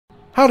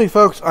Howdy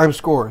folks, I'm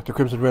Scoryth, the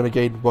Crimson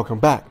Renegade. Welcome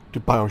back to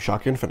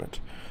BioShock Infinite.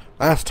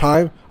 Last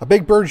time, a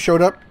big bird showed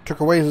up,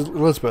 took away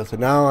Elizabeth, and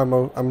now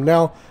I'm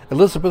now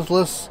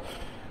Elizabethless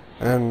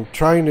and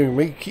trying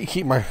to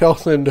keep my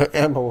health and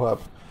ammo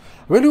up.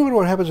 I'm wondering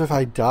what happens if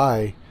I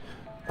die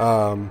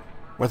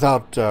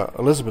without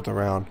Elizabeth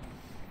around.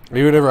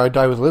 Maybe whenever I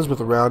die with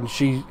Elizabeth around,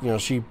 she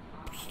injects me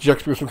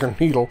with some kind of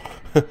needle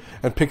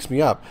and picks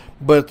me up.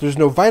 But there's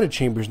no Vita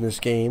chambers in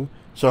this game,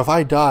 so if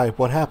I die,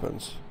 what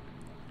happens?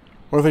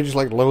 What if it just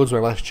loads my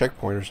last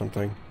checkpoint or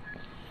something?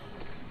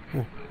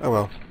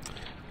 Oh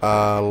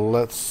well.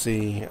 Let's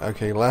see.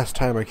 Okay, last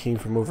time I came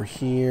from over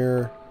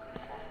here,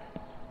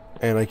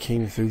 and I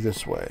came through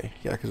this way.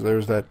 Yeah, because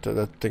there's that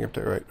thing up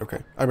there, right?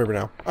 Okay, I remember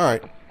now. All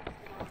right.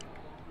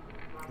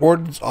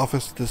 Warden's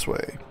office this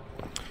way.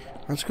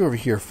 Let's go over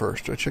here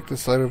first. Do I check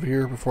this side over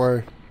here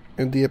before I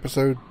end the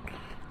episode?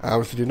 I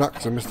obviously do not,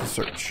 because I missed the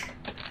search.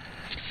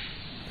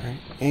 All right.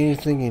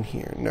 Anything in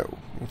here? No.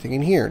 Anything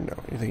in here? No.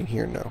 Anything in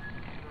here? No.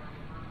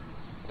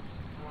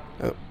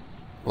 Oh,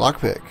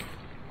 lockpick.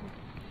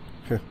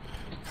 Kind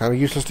of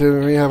useless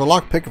to me have a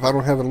lockpick if I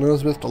don't have an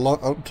Elizabeth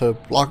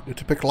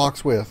to pick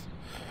locks with.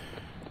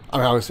 I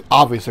mean,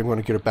 obviously I'm going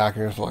to get it back,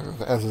 and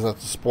that's a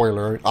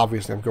spoiler.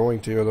 Obviously I'm going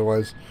to,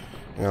 otherwise,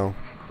 it'd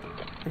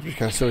be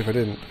kind of silly if I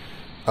didn't.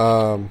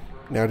 Now,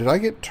 did I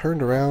get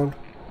turned around?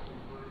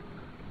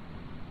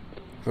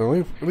 So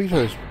let me try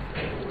this.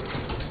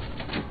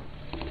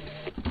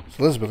 It's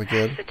Elizabeth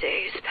again. As the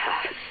days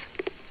pass,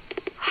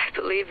 I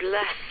believe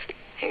less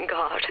in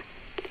God.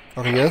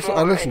 Okay, yes,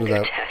 I listened to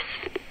that.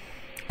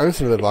 I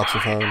listened to that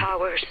voxophone. My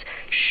powers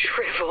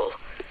shrivel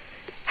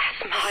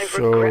as my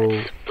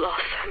regrets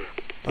blossom.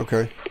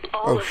 Okay.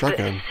 All of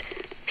shotgun. this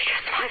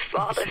because my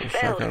father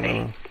failed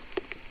me.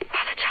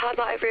 By the time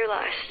I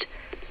realized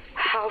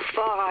how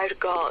far I'd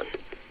gone,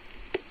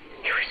 it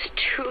was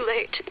too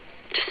late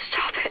to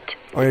stop it.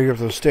 Oh, you go up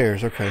those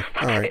stairs. Okay.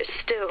 But all right. there is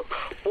still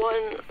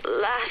one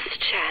last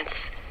chance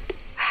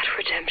at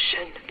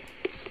redemption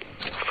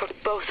for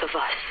both of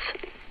us.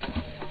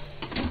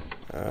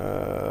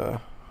 I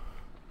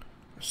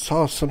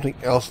saw something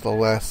else at the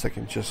last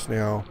second just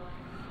now.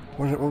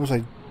 What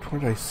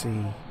did I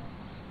see?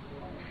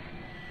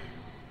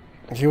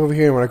 I came over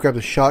here, and when I grabbed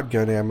the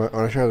shotgun ammo,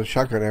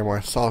 I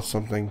saw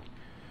something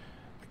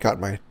that got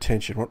my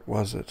attention. What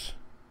was it?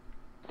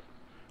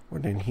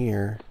 Wasn't in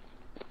here.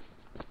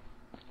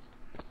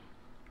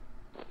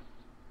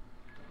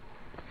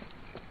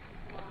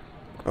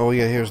 Oh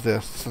yeah, here's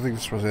this. I think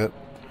this was it.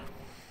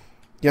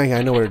 Yeah,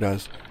 I know what it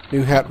does.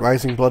 New hat,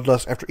 rising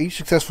bloodlust. After each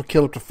successful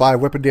kill, up to 5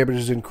 weapon damage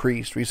is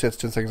increased. Resets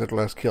 10 seconds after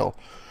last kill.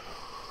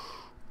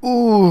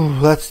 Ooh,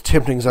 that's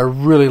tempting. 'Cause I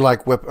really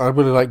like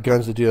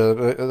guns that do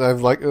that.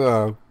 I've like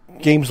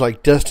games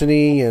like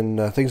Destiny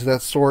and things of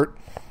that sort.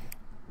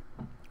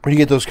 When you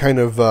get those kind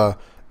of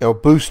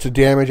boost to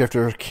damage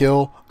after a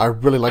kill, I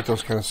really like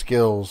those kind of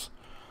skills.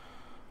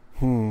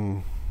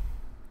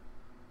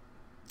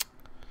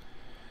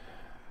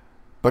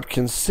 But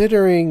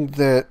considering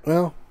that,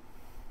 well,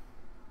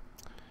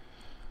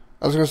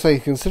 I was going to say,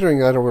 considering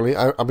that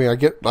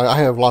I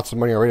have lots of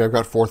money already. I've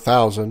got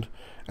 4,000,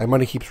 and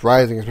money keeps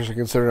rising, especially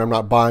considering I'm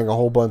not buying a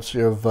whole bunch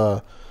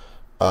of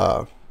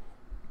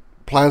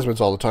plasmids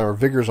all the time, or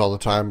vigors all the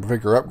time,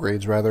 vigor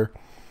upgrades rather.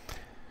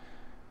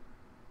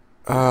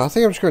 I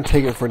think I'm just going to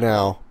take it for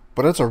now,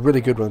 but that's a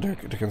really good one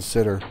to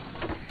consider.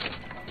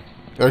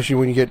 Especially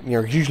when you get,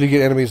 usually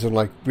get enemies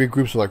in big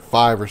groups of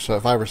 5 or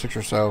 6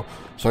 or so,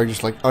 so I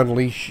just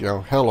unleash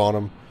hell on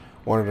them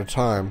one at a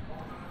time.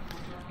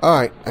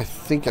 Alright, I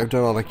think I've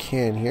done all I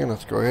can here.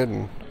 Let's go ahead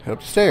and head up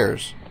the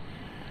stairs.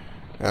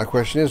 Now the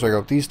question is, do I go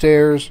up these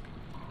stairs,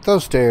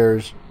 those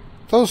stairs,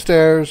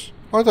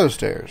 or those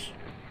stairs?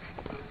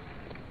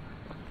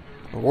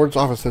 The warden's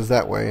office says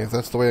that way. If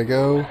that's the way I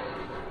go,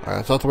 alright,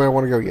 that's not the way I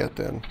want to go yet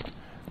then.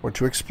 I want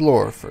to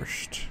explore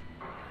first.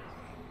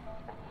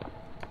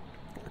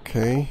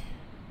 Okay.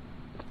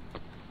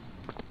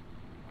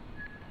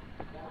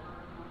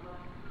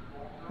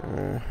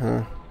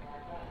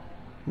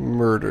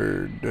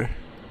 Murdered.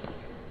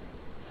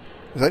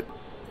 Is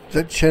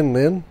that Chen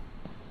Lin?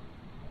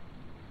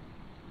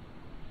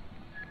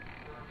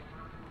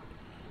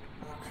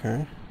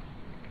 Okay.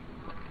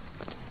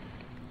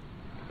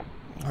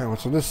 Alright,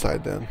 what's on this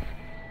side then?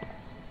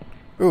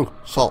 Ooh,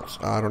 salts.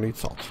 I don't need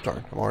salts.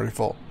 Darn, I'm already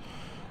full.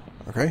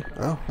 Okay,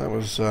 well, that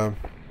was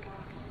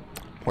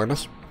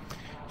pointless.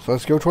 So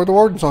let's go toward the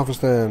warden's office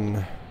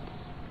then.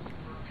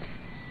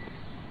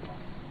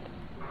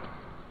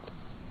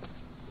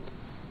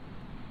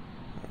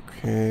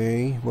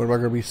 Okay, what am I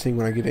going to be seeing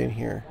when I get in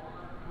here?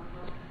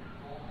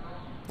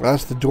 Well,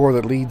 that's the door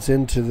that leads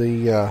into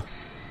the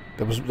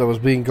that was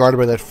being guarded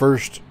by that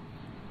first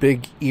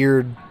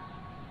big-eared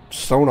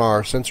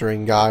sonar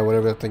censoring guy,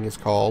 whatever that thing is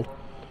called.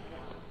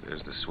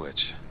 There's the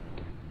switch.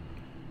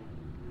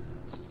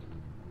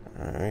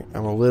 Alright,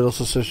 I'm a little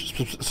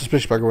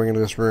suspicious about going into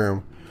this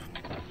room.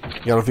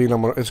 You got a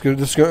feeling it's good.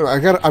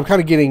 I'm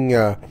kind of getting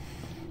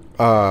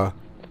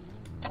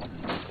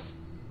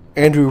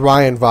Andrew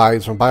Ryan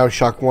vibes from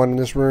BioShock 1 in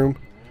this room.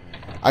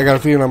 I got a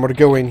feeling I'm going to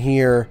go in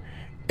here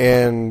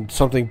and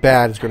something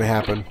bad is going to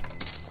happen.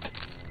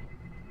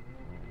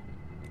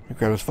 I'll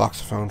grab his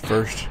voxophone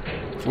first.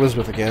 It's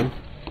Elizabeth again.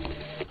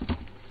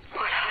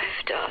 What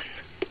I've done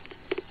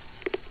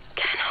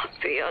cannot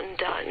be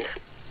undone.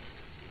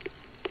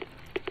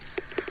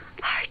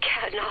 I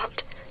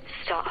cannot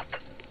stop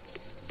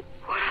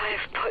what I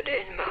have put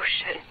in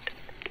motion.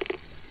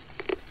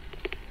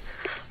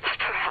 But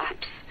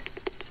perhaps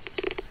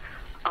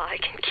I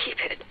can keep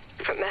it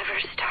from ever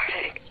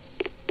starting.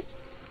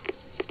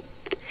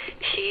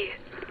 He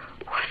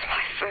was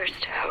my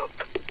first hope.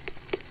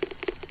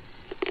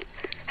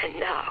 And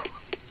now,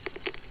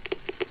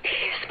 he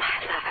is my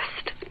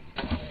last.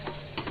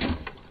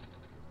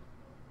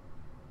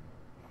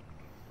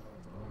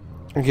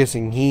 I'm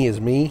guessing he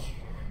is me.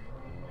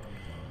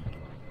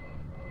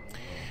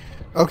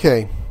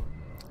 Okay.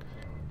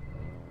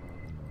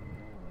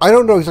 I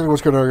don't know exactly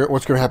what's going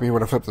to happen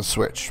when I flip the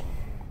switch.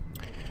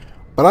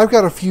 But I've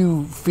got a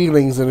few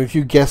feelings and a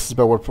few guesses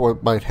about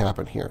what might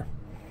happen here.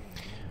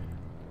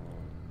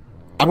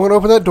 I'm going to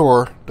open that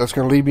door. That's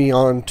going to lead me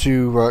on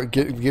to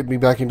get me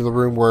back into the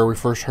room where we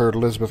first heard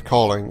Elizabeth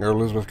calling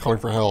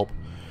for help,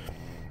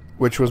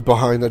 which was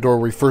behind that door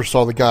where we first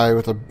saw the guy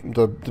with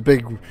the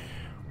big,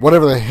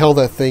 whatever the hell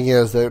that thing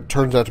is, that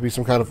turns out to be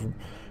some kind of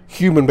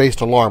human-based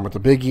alarm with the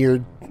big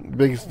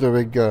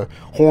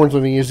horns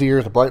on his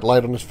ears, the bright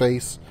light on his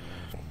face.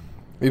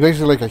 He's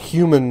basically like a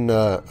human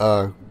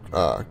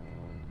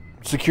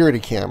security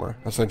camera,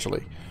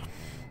 essentially.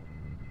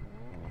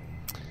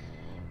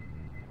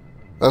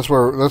 That's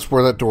where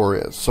that door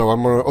is. So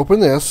I'm going to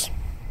open this,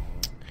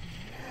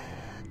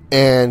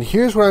 and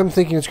here's what I'm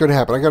thinking is going to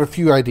happen. I got a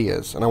few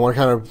ideas, and I want to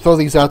kind of throw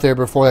these out there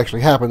before they actually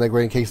happen. That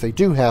way, in case they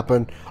do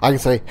happen, I can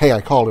say, "Hey,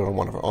 I called it on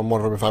one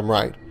of them if I'm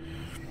right."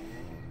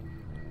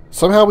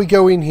 Somehow we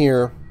go in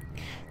here,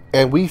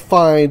 and we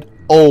find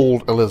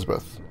old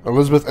Elizabeth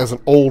as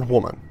an old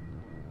woman,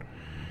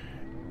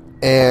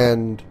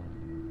 and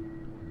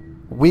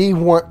we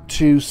want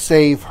to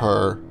save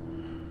her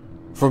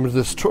from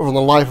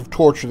the life of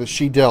torture that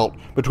she dealt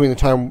between the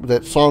time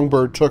that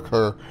Songbird took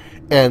her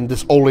and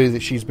this old lady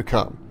that she's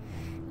become.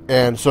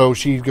 And so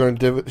she's going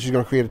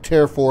to create a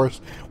tear for us.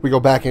 We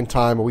go back in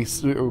time, and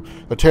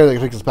a tear that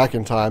takes us back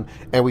in time,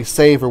 and we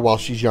save her while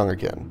she's young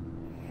again,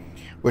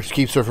 which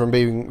keeps her from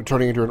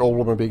turning into an old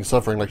woman being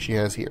suffering like she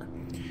has here.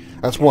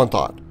 That's one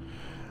thought.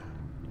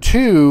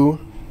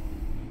 Two,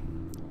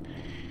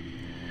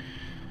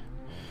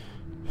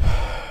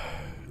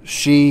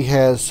 she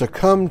has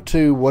succumbed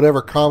to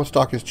whatever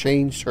Comstock has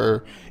changed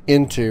her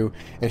into,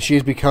 and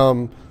she's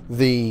become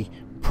the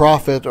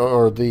prophet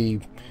or the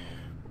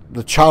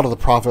child of the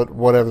prophet,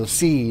 whatever, the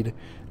seed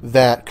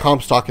that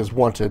Comstock has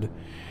wanted.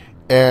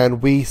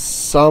 And we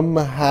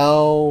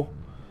somehow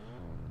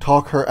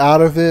talk her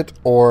out of it,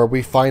 or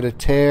we find a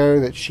tear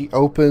that she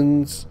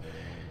opens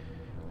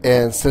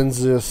and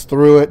sends us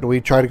through it, and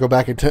we try to go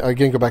back in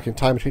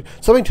time.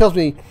 Something tells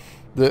me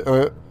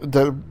the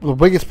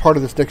biggest part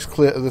of this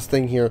this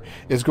thing here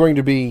is going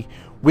to be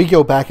we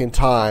go back in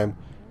time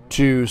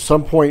to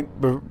some point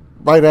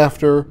right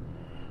after,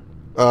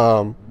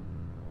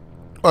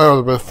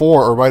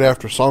 before or right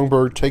after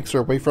Songbird takes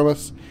her away from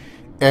us,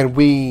 and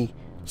we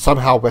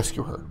somehow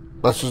rescue her.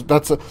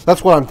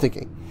 That's what I'm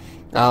thinking.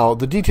 Now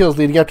the details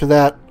leading up to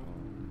that,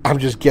 I'm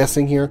just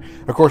guessing here.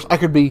 Of course, I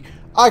could be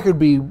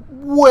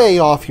way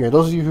off here.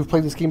 Those of you who've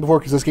played this game before,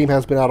 because this game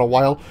has been out a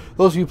while,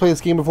 those of you who played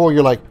this game before,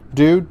 you're like,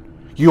 dude,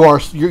 you are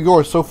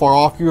so far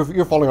off.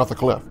 You're falling off the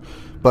cliff.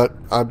 But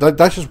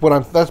that's just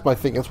that's my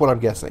thing. That's what I'm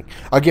guessing.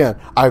 Again,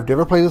 I've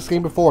never played this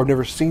game before. I've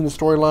never seen the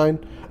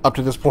storyline up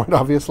to this point,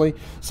 obviously.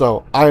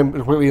 So I'm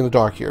completely in the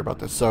dark here about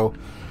this. So,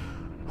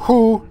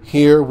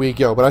 here we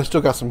go. But I still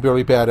got some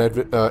really bad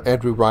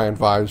Andrew Ryan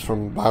vibes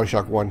from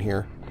BioShock 1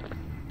 here.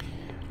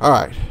 All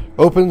right,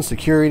 open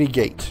security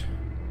gate.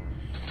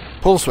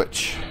 Pull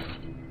switch.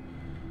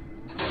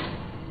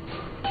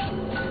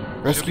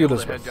 Rescue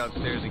Elizabeth. Head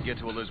downstairs and get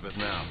to Elizabeth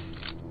now.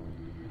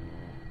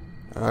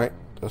 All right.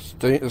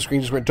 The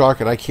screen just went dark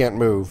and I can't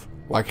move.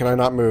 Why can I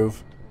not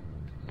move?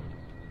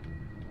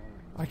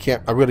 I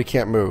really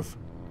can't move.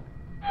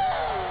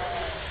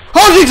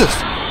 Oh, Jesus!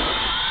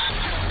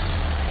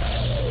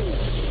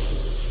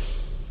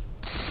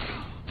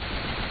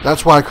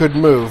 That's why I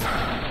couldn't move.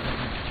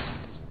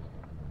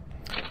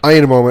 I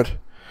need a moment.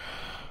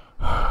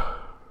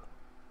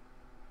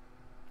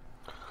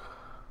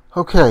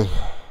 Okay.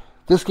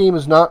 This game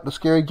is not the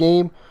scary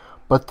game,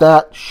 but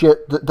that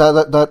shit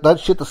that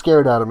shit that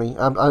scared out of me.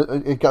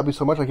 It got me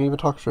so much I can't even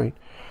talk straight.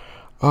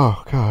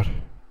 Oh, God.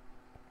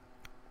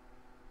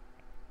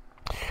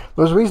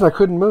 There's a reason I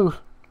couldn't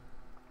move.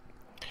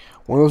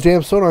 One of those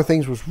damn sonar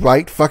things was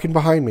right fucking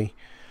behind me.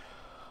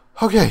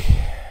 Okay.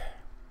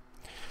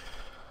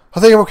 I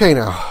think I'm okay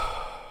now.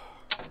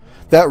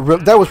 That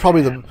was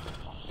probably the...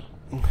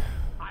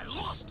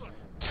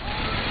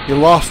 You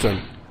lost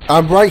him.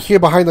 I'm right here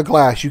behind the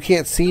glass. You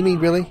can't see me,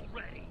 really?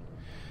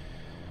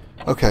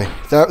 Okay,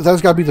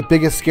 that's got to be the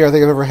biggest scare I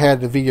think I've ever had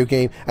in a video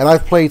game, and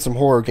I've played some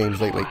horror games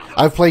lately.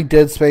 I've played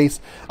Dead Space,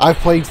 I've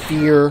played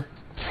Fear,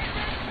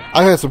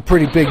 I've had some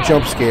pretty big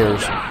jump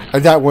scares,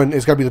 and that one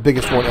is going to be the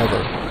biggest one ever.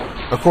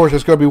 Of course,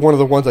 it's going to be one of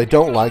the ones I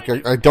don't like.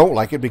 I don't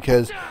like it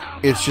because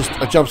it's just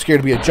a jump scare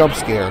to be a jump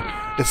scare.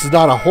 This is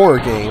not a horror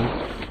game,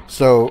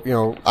 so you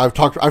know I've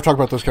talked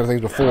about those kind of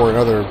things before in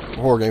other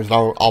horror games.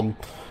 And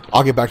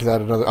I'll get back to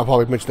that I'll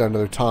probably mention that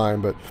another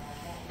time. But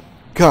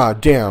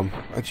god damn,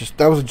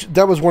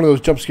 that was one of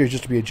those jump scares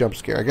just to be a jump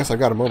scare. I guess I've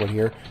got a moment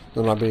here.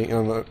 I'm not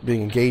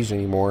being engaged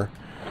anymore.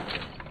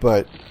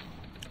 But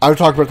I've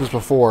talked about this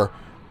before.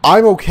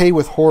 I'm okay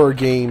with horror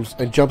games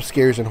and jump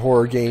scares in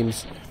horror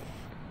games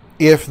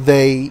if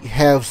they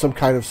have some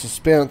kind of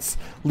suspense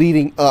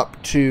leading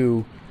up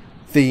to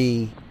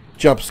the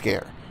jump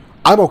scare.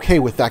 I'm okay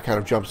with that kind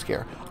of jump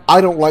scare.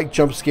 I don't like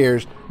jump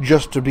scares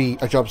just to be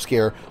a jump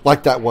scare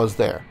like that was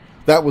there.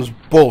 That was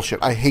bullshit.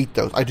 I hate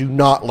those. I do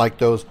not like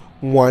those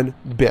one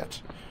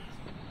bit.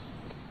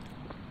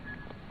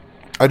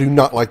 I do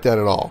not like that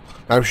at all.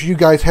 Now, I'm sure you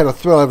guys had a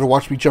thrill having to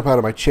watch me jump out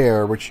of my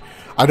chair, which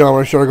I know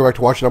I'm sure I'll go back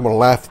to watch it. I'm going to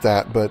laugh at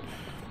that, but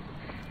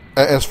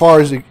as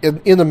far as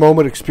in the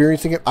moment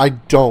experiencing it, I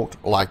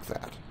don't like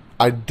that.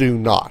 I do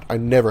not. I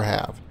never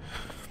have.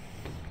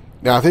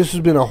 Now, if this has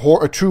been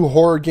a true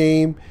horror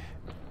game,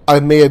 I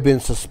may have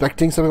been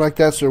suspecting something like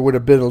that, so it would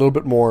have been a little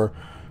bit more.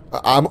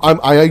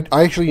 I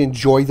actually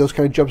enjoy those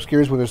kind of jump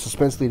scares when there's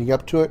suspense leading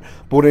up to it,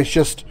 but when it's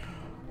just,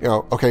 you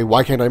know, okay,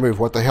 why can't I move?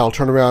 What the hell?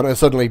 Turn around and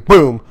suddenly,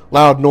 boom,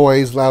 loud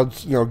noise, loud,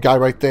 guy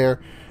right there.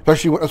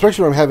 Especially when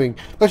especially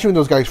when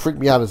those guys freak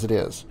me out as it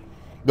is.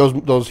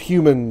 Those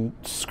human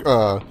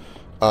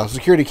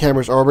security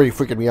cameras are already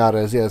freaking me out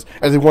as is,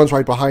 and the ones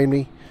right behind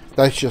me.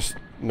 That's just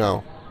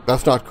no.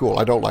 That's not cool.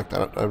 I don't like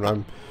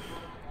that.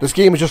 This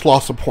game has just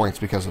lost some points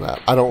because of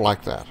that. I don't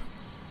like that.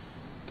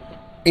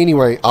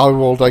 Anyway, I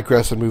will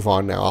digress and move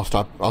on now.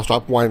 I'll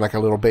stop whining like a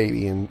little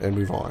baby and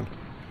move on.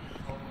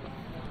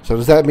 So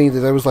does that mean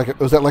that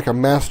was that like a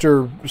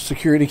master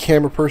security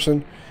camera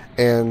person,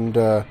 and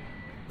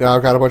now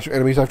I've got a bunch of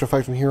enemies I have to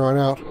fight from here on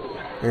out?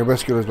 And your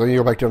best skill is you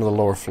go back down to the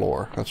lower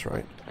floor. That's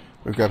right.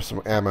 We grab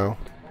some ammo.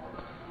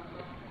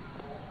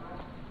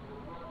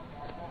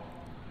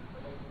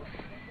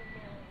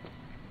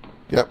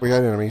 Yep, we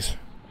got enemies.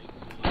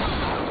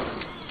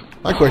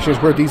 My question is,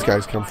 where'd these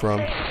guys come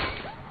from?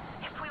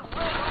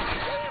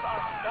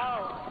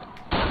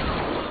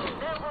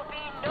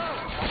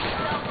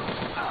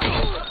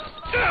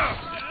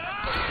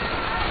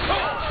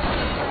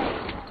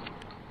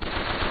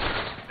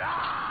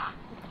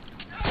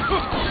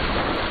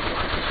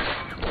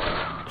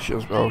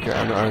 Okay,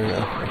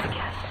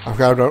 I've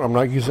got. I'm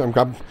not using.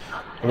 I'm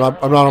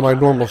not on my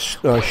normal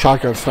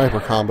shotgun sniper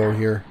combo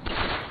here.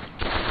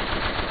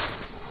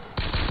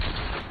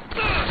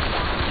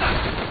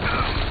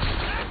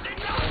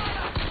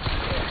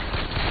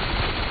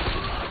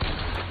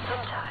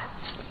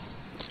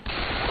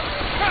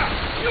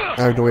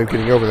 I have no way of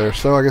getting over there,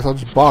 so I guess I'll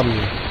just bomb you.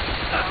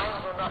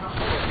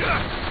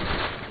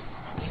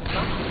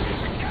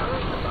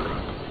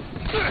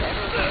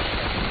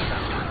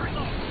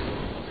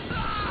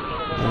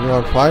 And you're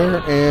on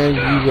fire, and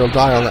you will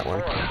die on that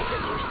one.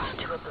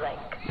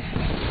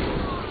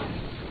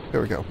 There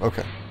we go.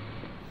 Okay.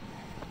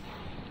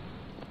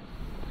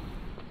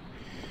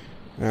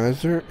 Now,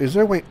 is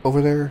there a way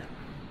over there?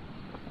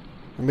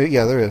 Maybe,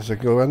 yeah, there is. I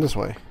can go around this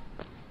way.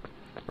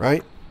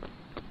 Right?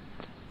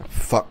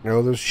 Fuck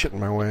no, there's shit in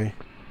my way.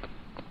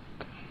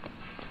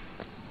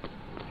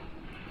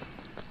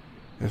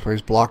 This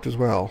way's blocked as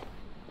well.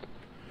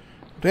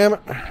 Damn it.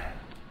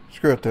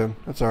 Screw it then.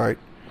 That's alright.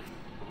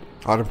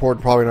 Not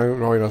important, probably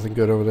nothing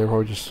good over there.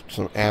 Probably just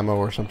some ammo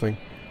or something.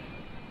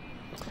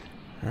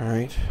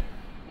 Alright.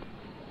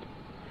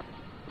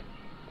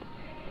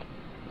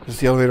 Is this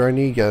the elevator I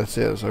need? Yeah, this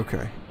is.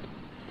 Okay.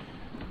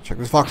 Check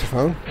this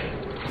voxophone.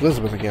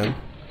 Elizabeth again.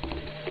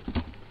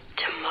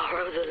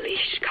 Tomorrow the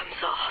leash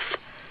comes off.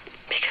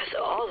 Because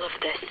all of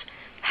this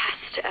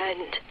has to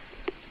end.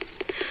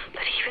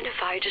 But even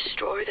if I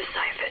destroy the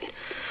siphon,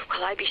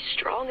 will I be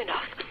strong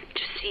enough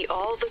to see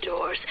all the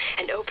doors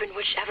and open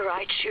whichever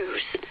I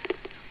choose?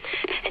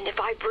 And if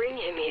I bring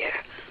him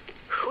here,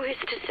 who is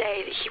to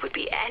say that he would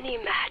be any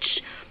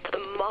match for the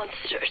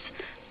monsters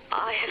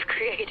I have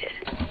created?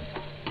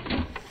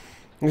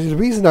 The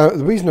reason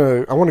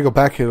I want to go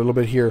back here a little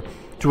bit here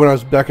to when I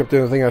was back up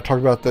there, the thing I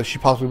talked about that she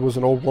possibly was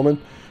an old woman,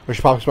 or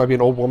she possibly might be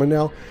an old woman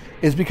now,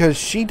 is because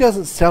she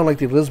doesn't sound like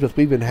the Elizabeth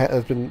we've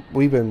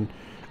been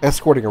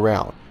escorting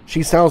around.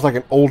 She sounds like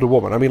an older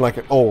woman. I mean, like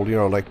an old,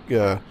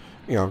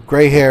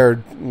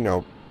 gray-haired,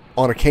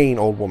 on a cane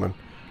old woman.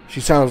 She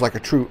sounds like a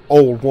true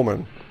old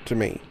woman to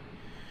me.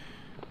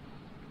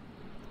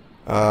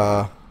 Do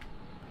I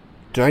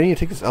need to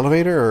take this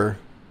elevator, or?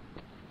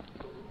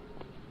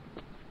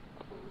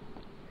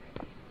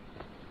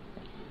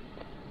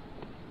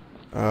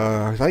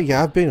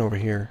 Yeah, I've been over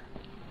here.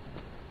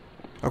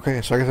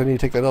 Okay, so I guess I need to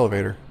take that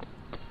elevator.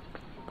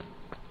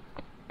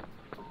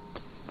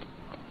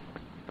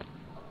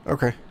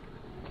 Okay.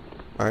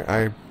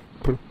 Alright,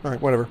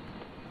 whatever.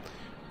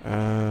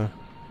 Never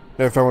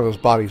found one of those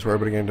bodies where,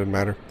 but again, doesn't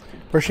matter.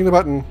 Pushing the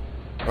button.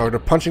 Or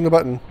punching the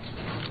button.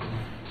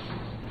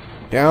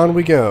 Down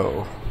we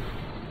go.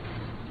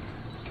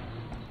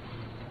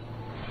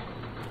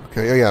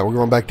 Okay, oh yeah, we're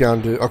going back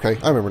down to... Okay,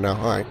 I remember now.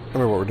 Alright, I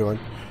remember what we're doing.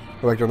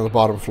 Go back down to the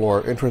bottom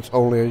floor. Entrance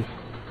only...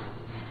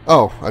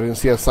 Oh, I didn't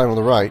see that sign on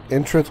the right.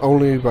 Entrance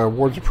only by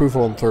ward's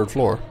approval on the 3rd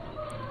floor.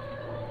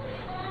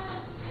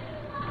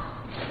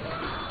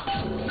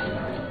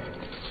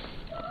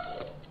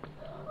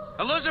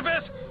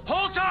 Elizabeth,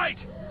 hold tight!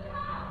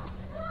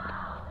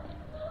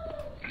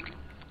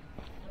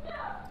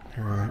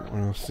 Alright,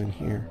 what else is in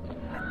here?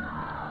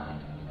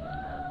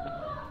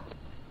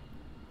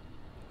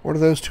 What are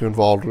those two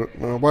involved with?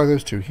 Why are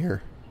those two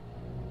here?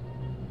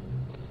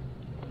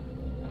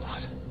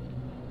 What?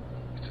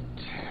 It's a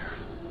tear.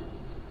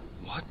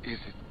 What is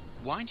it?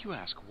 Why do you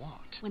ask what?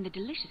 When the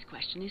delicious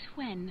question is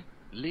when.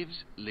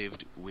 Lives,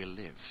 lived, will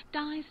live.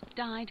 Dies,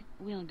 died,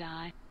 will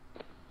die.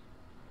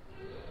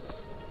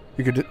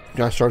 You could...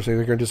 I started saying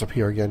they're going to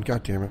disappear again.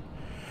 God damn it.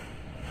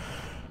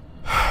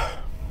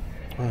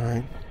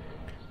 Alright.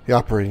 The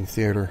operating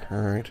theater.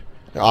 Alright.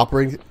 The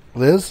operating...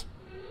 Liz?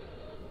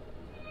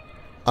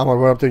 I'm going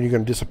to run up there and you're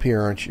going to disappear,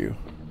 aren't you?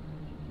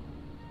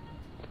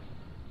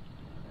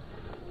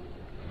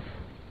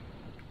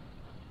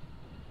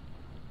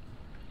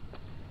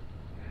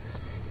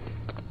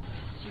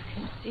 As you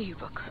can see,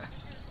 Booker,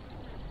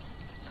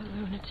 the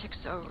lunatics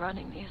are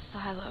running the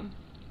asylum.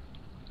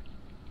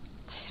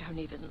 They don't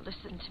even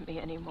listen to me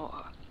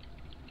anymore.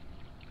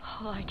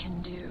 All I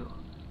can do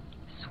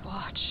is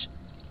watch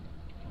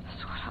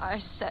as what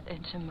I set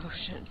into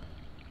motion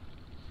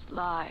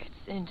slides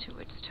into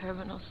its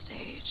terminal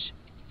stage.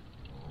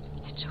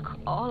 It took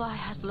all I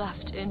had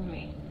left in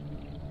me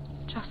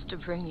just to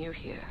bring you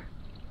here.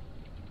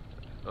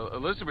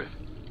 Elizabeth,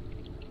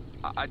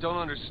 I don't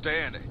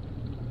understand.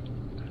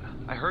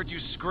 I heard you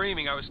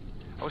screaming. I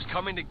was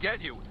coming to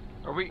get you.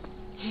 Are we...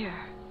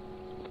 Here.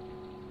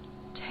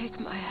 Take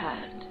my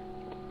hand.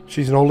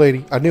 She's an old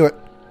lady. I knew it.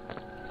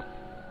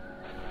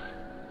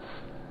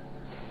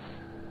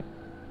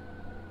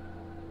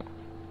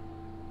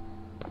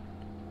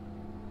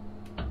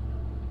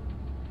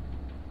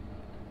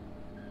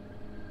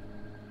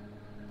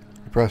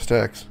 Pressed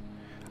X.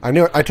 I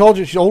knew it. I told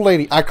you she's an old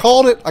lady. I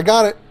called it. I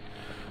got it.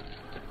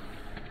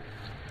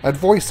 That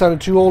voice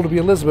sounded too old to be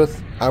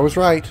Elizabeth. I was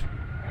right.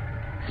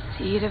 The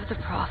seed of the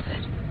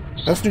prophet.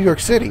 That's New York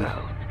City.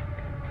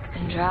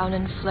 And drown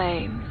in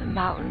flame the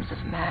mountains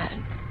of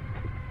man.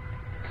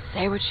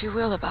 Say what you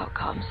will about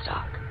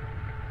Comstock.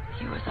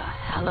 He was a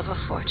hell of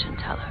a fortune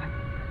teller.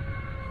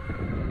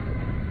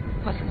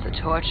 Wasn't the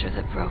torture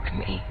that broke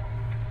me.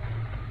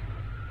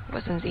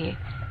 Wasn't the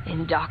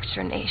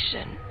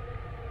indoctrination.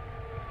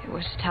 It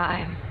was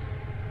time.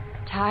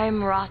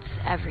 Time rots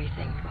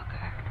everything,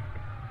 Booker.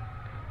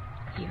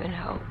 Even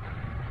hope.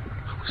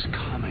 I was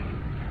coming.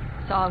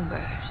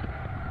 Songbird.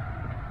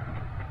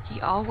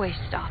 He always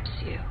stops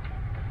you.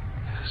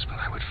 Yes, but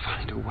I would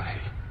find a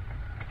way.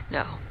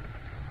 No.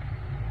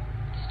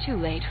 It's too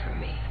late for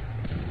me.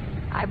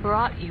 I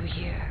brought you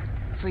here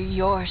for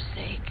your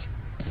sake.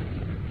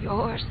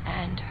 Yours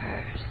and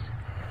hers.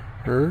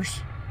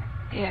 Hers?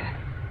 Here.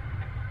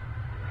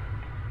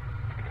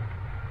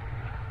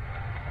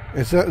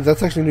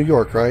 That's actually New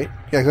York, right?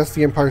 Yeah, that's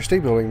the Empire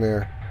State Building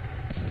there.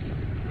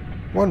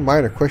 One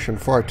minor question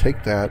before I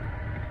take that.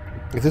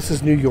 If this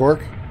is New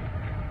York,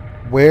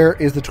 where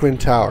is the Twin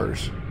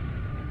Towers?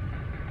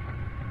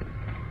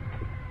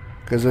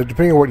 Because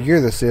depending on what year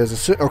this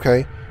is,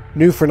 okay,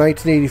 new for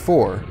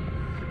 1984.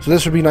 So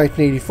this would be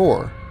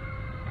 1984.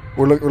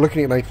 We're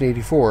looking at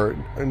 1984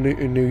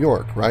 in New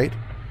York, right?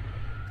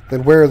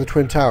 Then where are the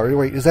Twin Towers?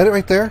 Wait, is that it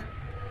right there?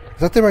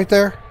 Is that them right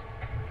there?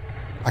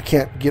 I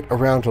can't get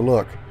around to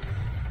look.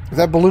 If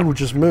that balloon would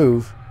just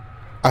move,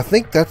 I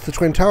think that's the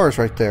Twin Towers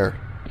right there.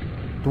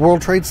 The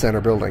World Trade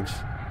Center buildings.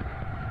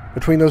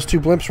 Between those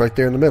two blimps right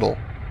there in the middle.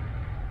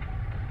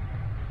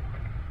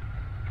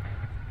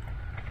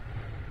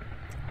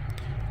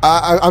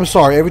 I'm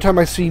sorry. Every time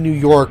I see New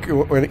York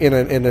in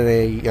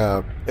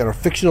a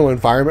fictional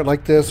environment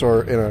like this,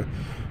 or in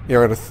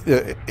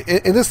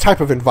this type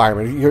of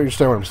environment, you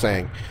understand what I'm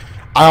saying.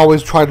 I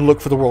always try to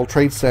look for the World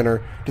Trade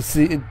Center because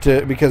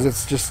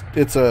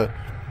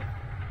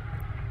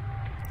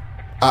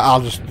I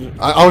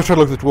always try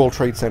to look at the World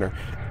Trade Center.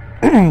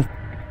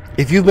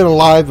 If you've been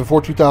alive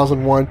before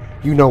 2001,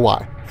 you know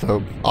why.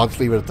 So I'll just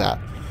leave it at that.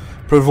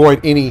 To avoid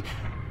any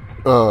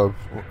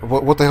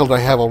what the hell did I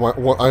have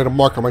on I had a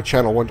mark on my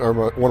channel one of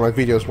my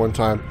videos one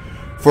time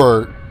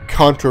for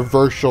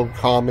controversial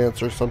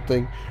comments or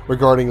something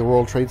regarding the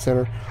World Trade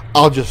Center.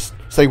 I'll just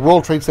say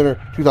World Trade Center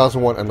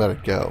 2001 and let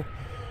it go.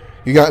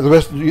 You got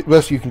the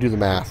rest you can do the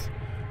math.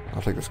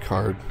 I'll take this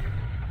card.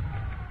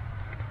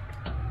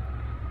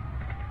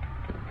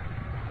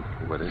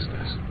 What is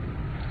this?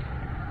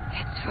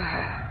 It's for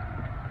her.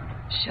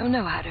 She'll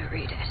know how to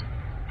read it.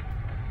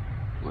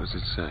 What does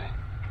it say?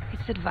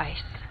 It's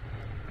advice.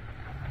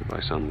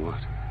 Advice on what?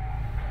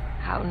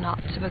 How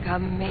not to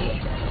become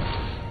me.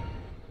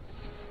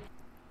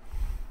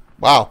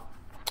 Wow.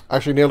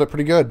 Actually nailed it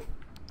pretty good.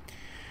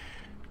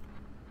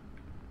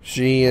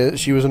 She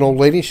was an old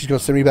lady. She's going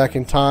to send me back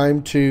in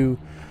time to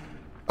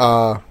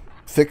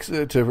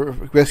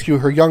rescue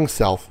her young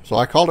self. So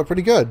I called it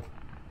pretty good.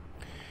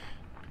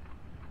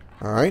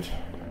 All right.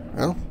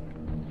 Well,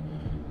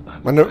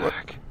 I'm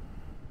back.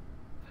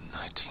 In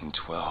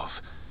 1912.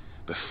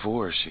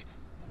 Before she...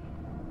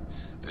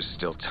 There's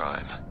still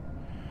time.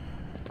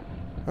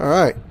 All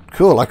right.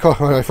 Cool.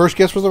 My first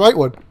guess was the right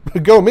one.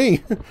 Go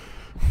me.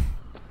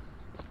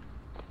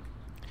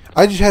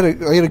 I had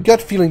a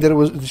gut feeling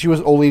that she was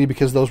an old lady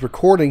because those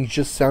recordings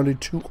just sounded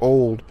too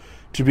old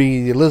to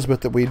be the Elizabeth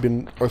that we'd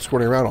been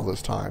escorting around all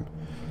this time.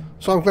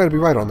 So I'm glad to be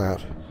right on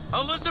that.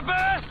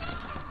 Elizabeth!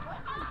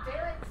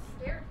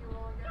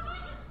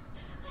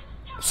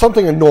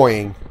 Something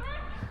annoying.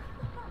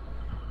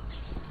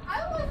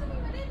 I wasn't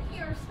even in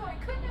here, so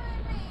it couldn't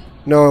have been me.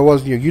 No, it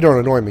wasn't you. You don't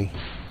annoy me.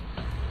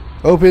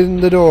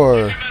 Open the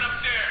door.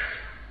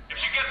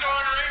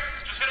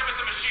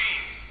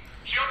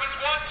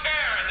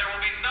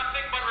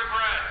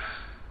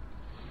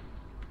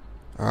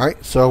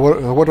 Alright, so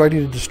what do I need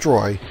to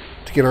destroy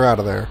to get her out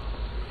of there?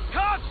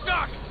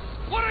 Comstock!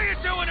 What are you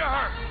doing to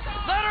her?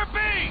 Let her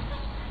be!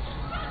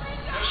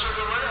 Mr.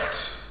 Durant,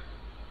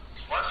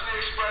 what's the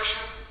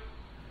expression?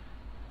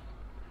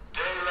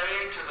 Day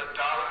late to the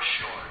dollar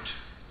short.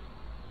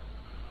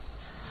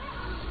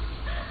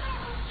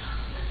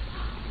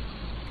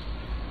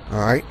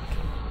 Alright.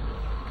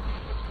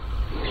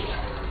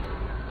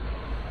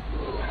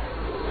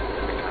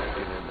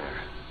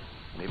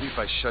 Maybe if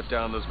I shut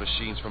down those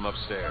machines from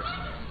upstairs.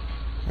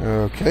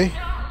 Okay.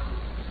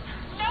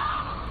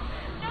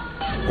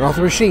 Turn off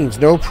the machines,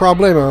 no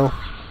problemo.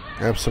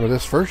 Grab some of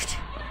this first.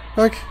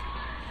 Okay.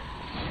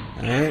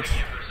 Alright.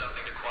 Something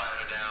to quiet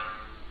her down.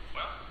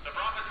 Well, the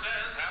prophet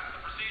says half the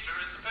procedure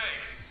is to pay.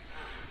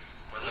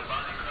 When the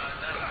body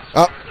cries out.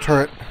 Oh,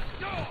 turret. Do you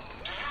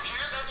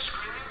hear that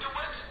screaming,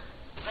 DeWitt?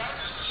 That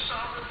is the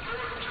sound of your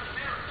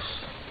interference.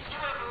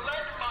 You have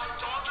led my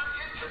daughter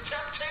into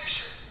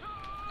temptation.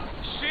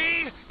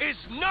 She is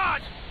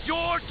not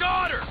your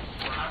daughter!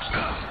 Perhaps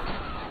not.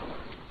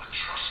 But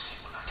trust me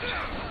when I tell you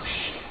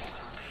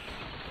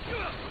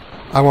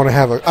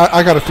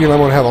I got a feeling I'm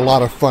going to have a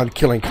lot of fun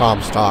killing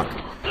Comstock.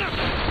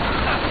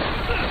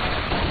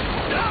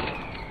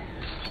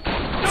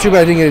 Too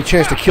bad I didn't get a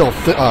chance to kill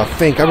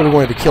Fink. I really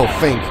wanted to kill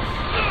Fink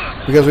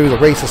because he was a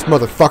racist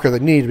motherfucker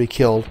that needed to be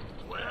killed.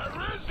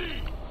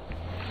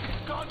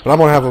 But I'm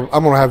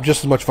gonna have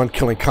just as much fun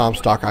killing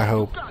Comstock. I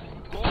hope.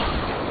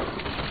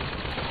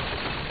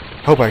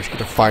 Hope I actually get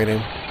to fight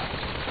him.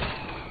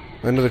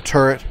 Another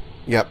turret.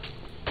 Yep.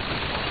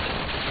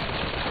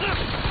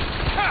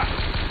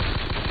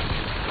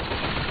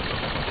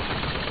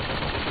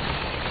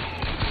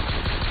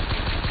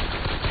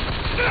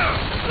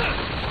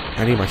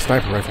 I need my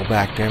sniper rifle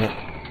back, damn it.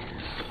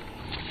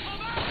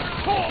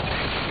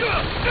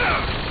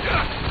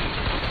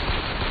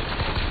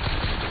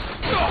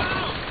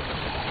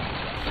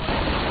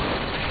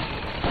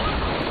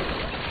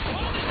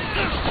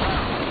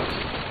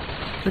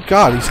 Good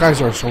God, these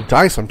guys are so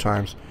die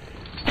sometimes.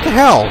 What the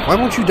hell? Why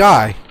won't you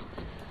die?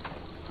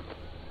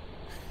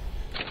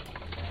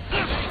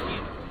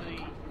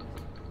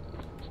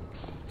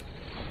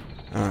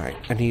 Alright,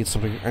 I need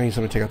something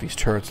to take out these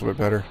turrets a little bit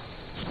better.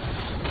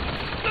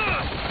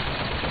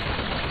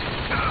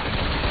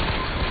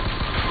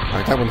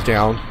 Alright, that one's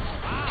down.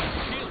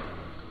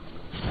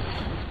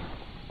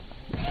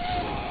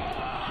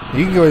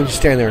 You can go ahead and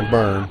stand there and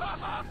burn.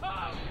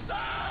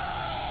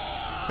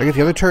 I get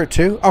the other turret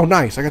too? Oh,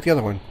 nice. I got the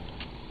other one.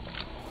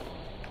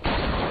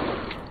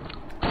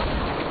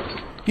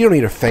 You don't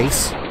need a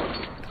face.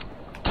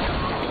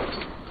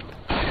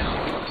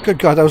 Good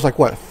God, that was like,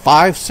 what,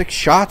 5, 6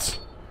 shots?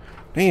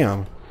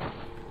 Damn.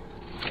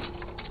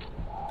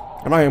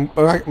 And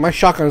my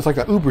shotgun is like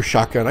the Uber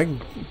shotgun. I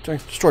can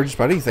destroy just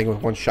about anything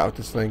with one shot with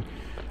this thing.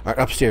 Alright,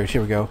 upstairs.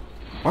 Here we go.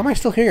 Why am I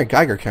still hearing a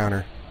Geiger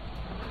counter?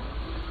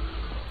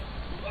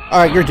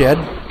 Alright, you're dead.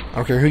 I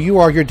don't care who you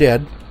are, you're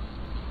dead.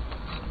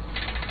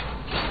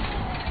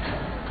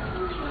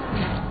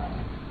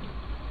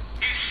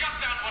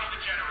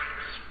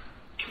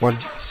 One.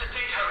 Don't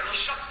sedate her and he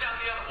shuts down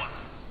the other one.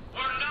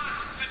 We're not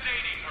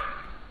sedating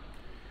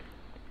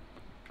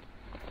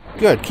her.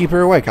 Good, keep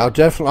her awake. I'll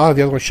have the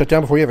other one shut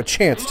down before you have a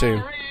chance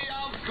to.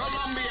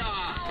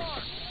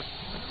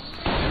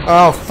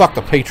 Oh, fuck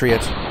the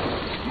Patriots.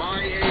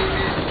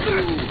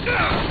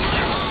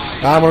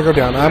 I'm gonna go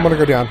down.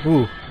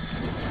 Ooh.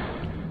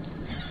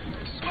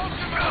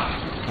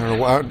 I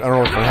don't know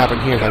what's gonna happen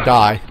here if I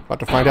die.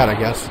 About to find out, I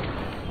guess.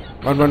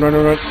 Run.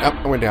 Yep,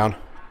 I went down.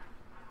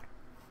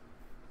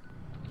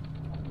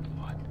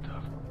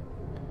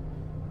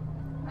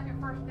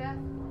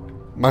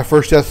 My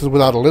first death is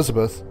without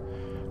Elizabeth.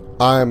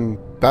 I'm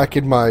back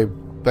in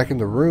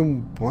the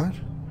room. What?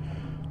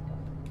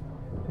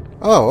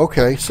 Oh,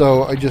 okay.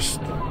 So I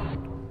just...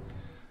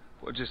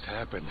 What just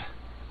happened?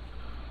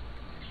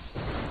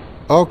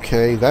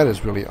 Okay, that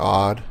is really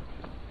odd.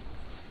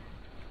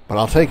 But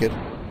I'll take it.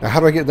 Now, how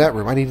do I get in that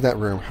room? I need that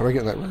room. How do I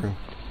get in that room?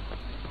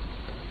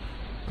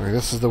 Alright,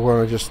 this is the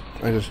one I just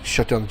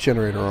shut down the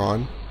generator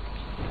on.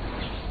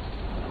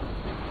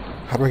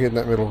 How do I get in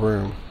that middle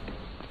room?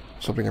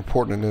 something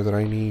important in there that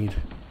I need.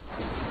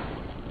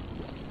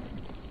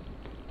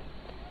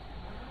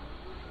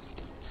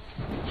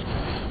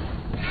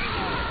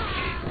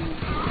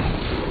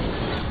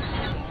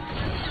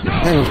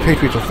 Man, those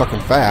Patriots are fucking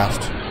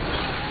fast.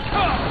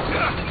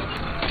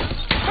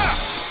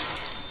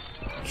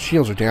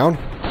 Shields are down.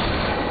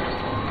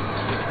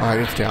 Alright,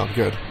 it's down.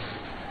 Good.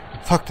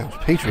 Fuck those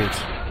Patriots.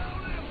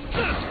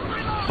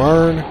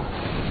 Burn.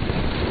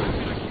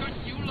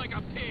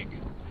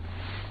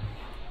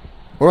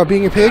 What about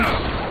being a pig?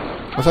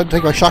 Was I to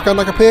take my shotgun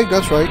like a pig?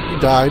 That's right. You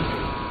died.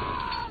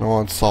 No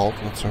on salt.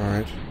 That's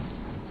alright.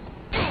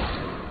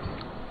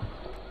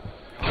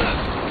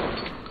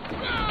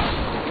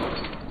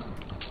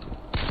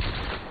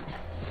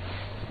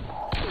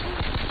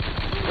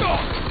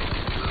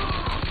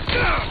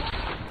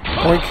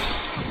 Oink.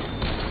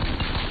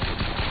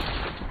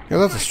 Yeah,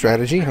 that's a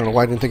strategy. I don't know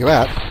why I didn't think of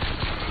that.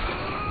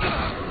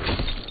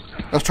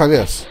 Let's try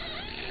this.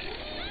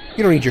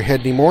 You don't need your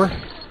head anymore.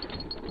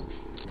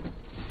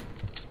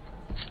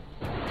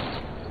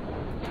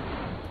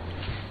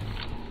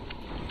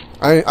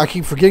 I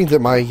keep forgetting that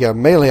my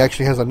melee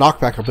actually has a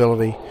knockback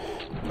ability.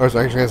 Or it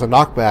actually has a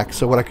knockback.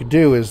 So what I could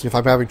do is, if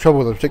I'm having trouble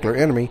with a particular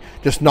enemy,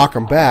 just knock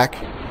them back.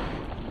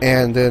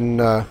 And then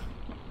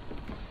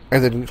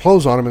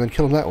close on them and then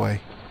kill them that way.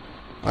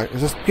 Alright,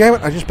 is this... Damn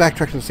it, I just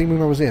backtracked to the same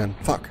room I was in.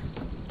 Fuck.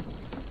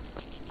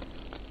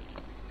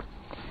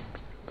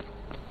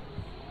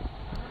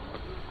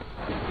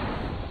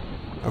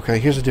 Okay,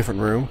 here's a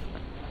different room.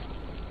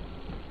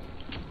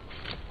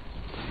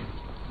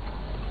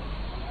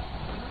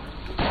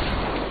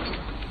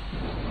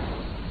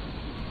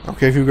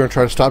 Okay, if you're going to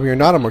try to stop me or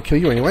not, I'm going to kill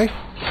you anyway.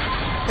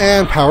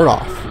 And power it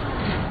off.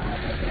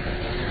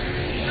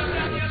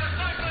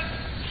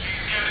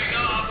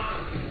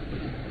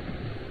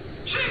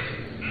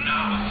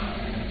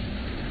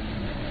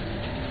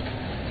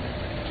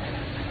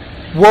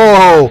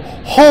 Whoa!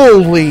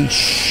 Holy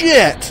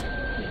shit!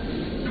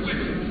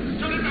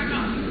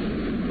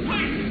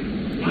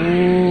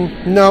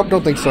 Nope,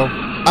 don't think so.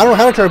 I don't know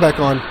how to turn it back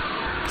on.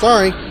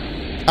 Sorry.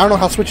 I don't know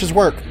how switches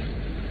work.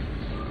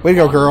 Way to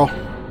go, girl.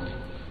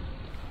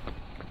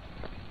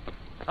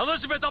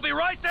 Elizabeth, I'll be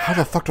right there! How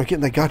the fuck do I get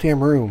in that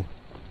goddamn room?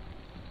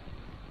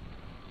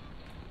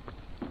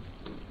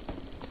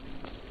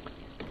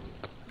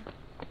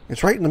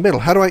 It's right in the middle.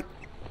 How do I...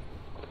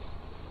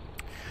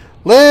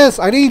 Liz,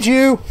 I need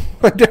you!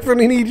 I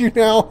definitely need you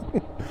now.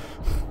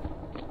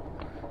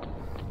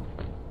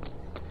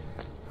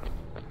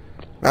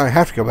 Now I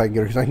have to go back and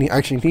get her because I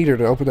actually need her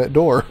to open that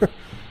door.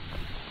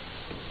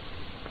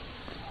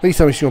 Please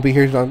tell me she's going to be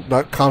here.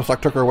 Not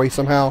Comstock took her away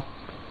somehow.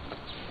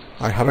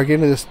 Alright, how do I get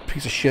into this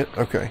piece of shit?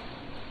 Okay.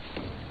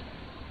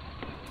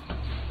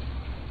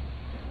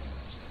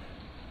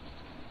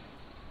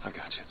 I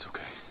got you. It's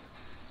okay.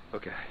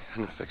 Okay,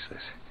 I'm gonna fix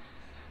this.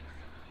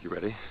 You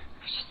ready?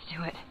 Just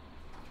do it.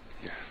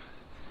 Here.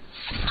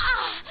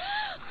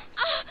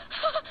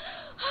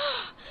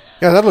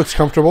 Yeah, that looks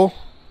comfortable.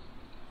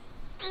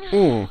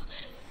 Help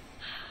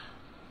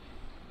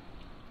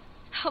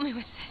me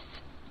with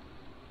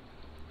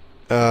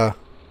this. I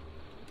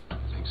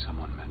think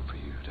someone meant for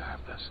you to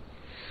have this.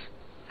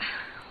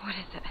 What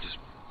is it? Just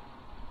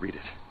read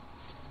it.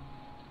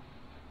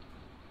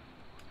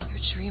 Your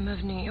dream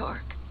of New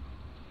York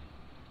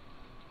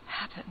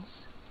happens.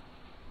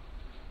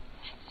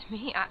 It's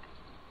me.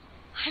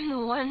 I'm the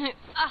one who...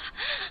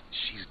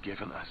 She's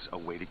given us a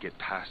way to get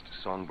past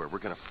Songbird. We're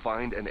gonna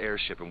find an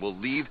airship and we'll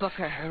leave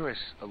Booker.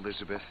 Paris,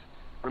 Elizabeth.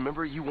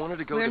 Remember, you wanted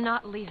to go We're to...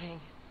 not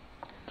leaving.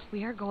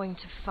 We are going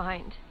to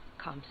find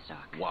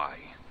Comstock. Why?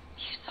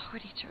 You saw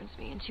what he turns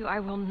me into.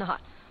 I will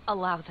not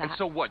allow that. And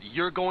so what?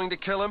 You're going to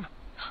kill him?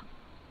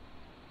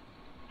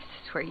 This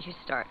is where you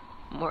start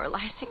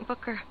moralizing,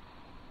 Booker.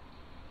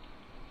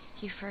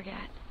 You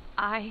forget.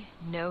 I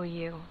know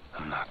you.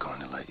 I'm not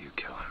going to let you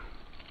kill him.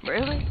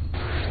 Really?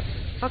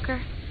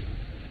 Booker?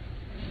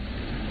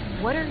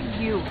 What are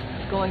you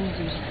going to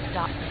do to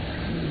stop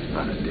me?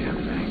 Not a damn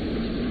thing.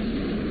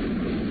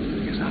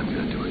 Because I'm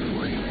going to do it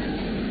for you.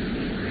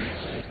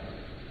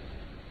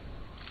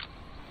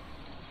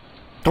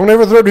 Don't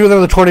ever do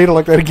another tornado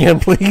like that again,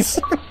 please.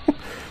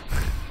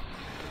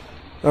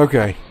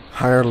 Okay.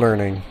 Higher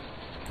learning.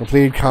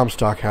 Completed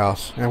Comstock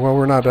house. And well,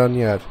 we're not done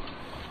yet.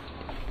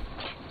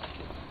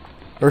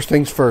 First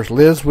things first.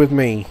 Liz with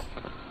me.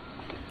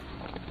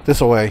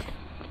 This away.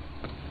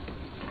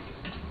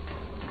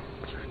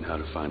 Now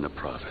to find the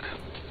prophet.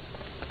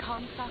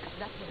 Comstock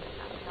beckons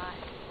outside.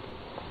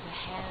 The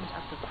hand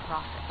of the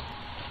prophet.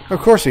 Of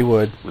course he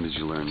would. When did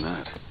you learn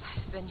that?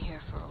 I've been here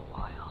for a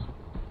while.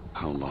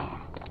 How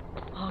long?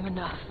 Long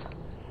enough.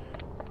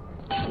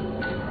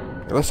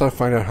 Let's not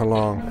find out how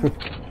long.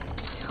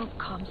 I hope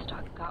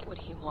Comstock got what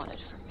he wanted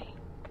from me.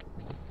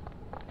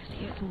 Because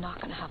he is not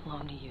going to have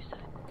long to use it.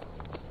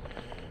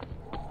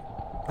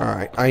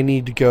 Alright, I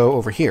need to go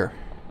over here.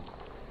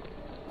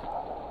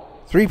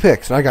 3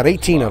 picks, and I got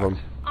 18 of them.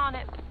 On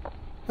it.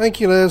 Thank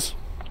you, Liz.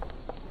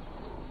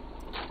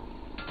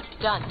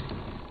 Done.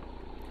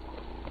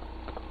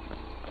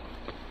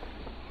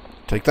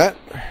 Take that.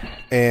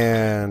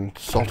 And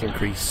salt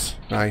increase.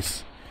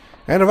 Nice.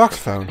 And a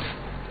voxophone.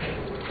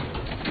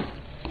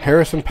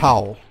 Harrison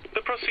Powell.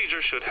 The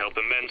procedure should help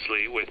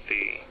immensely with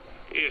the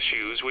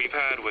issues we've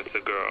had with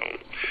the girl.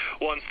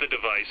 Once the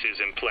device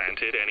is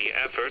implanted, any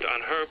effort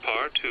on her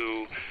part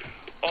to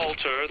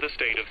alter the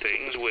state of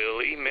things will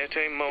emit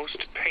a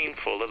most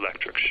painful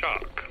electric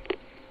shock.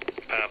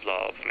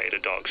 Pavlov made a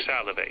dog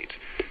salivate.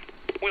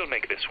 We'll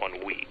make this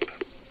one weep.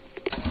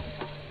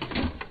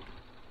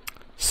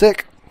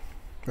 Sick.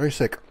 Very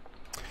sick.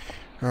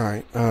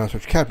 Alright,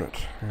 search cabinet.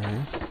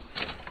 Alright.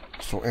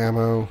 Still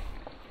ammo.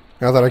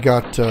 Now that I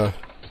got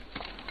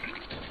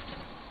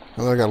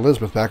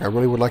Elizabeth back, I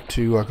really would like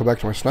to go back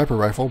to my sniper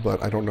rifle,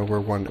 but I don't know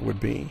where one would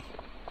be.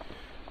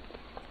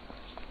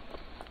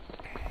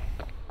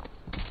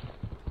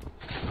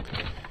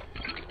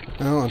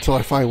 Well, until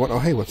I find one. Oh,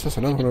 hey, what's this?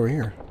 Another one over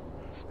here.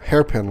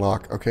 Hairpin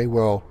lock. Okay,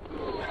 well,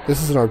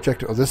 this is our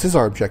objective. Oh, this is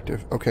our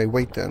objective. Okay,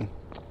 wait then.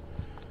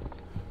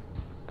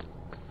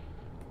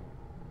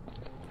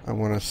 I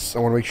want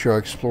to make sure I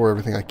explore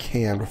everything I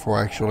can before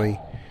I actually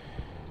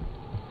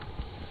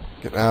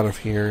get out of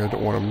here. I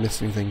don't want to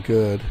miss anything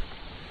good.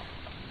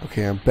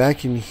 Okay, I'm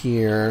back in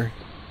here.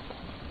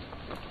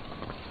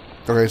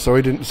 Okay, so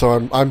I didn't. So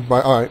I'm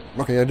all right.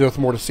 Okay, I do have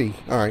more to see.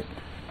 All right.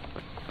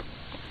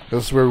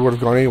 This is where we would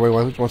have gone anyway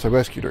once I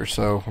rescued her.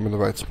 So I'm in the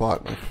right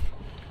spot. My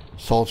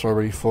salt's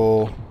already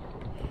full.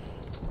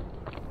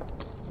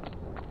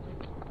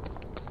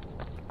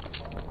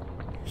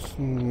 Just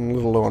a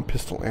little low on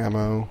pistol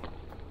ammo.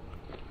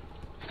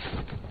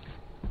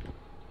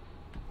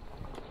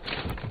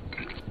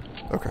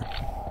 Okay.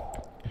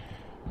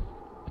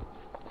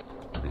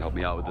 Can you help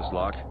me out with this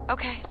lock?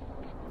 Okay.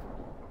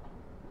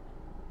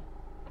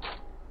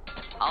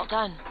 All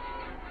done.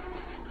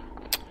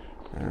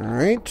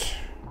 Alright.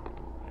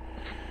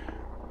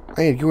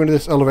 I need to go into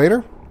this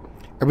elevator.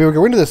 And we will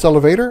go into this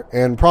elevator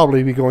and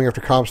probably be going after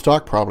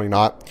Comstock, probably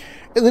not,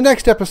 in the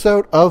next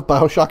episode of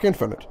BioShock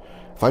Infinite.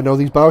 If I know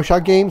these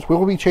BioShock games, we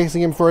will be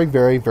chasing him for a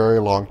very, very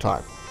long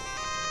time.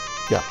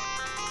 Yeah.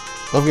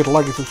 Don't forget to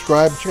like and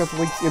subscribe. Check out the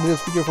links in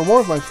this video for more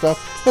of my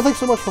stuff. And thanks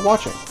so much for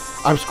watching.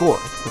 I'm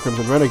Scoryth, the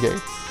Crimson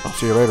Renegade. I'll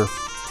see you later.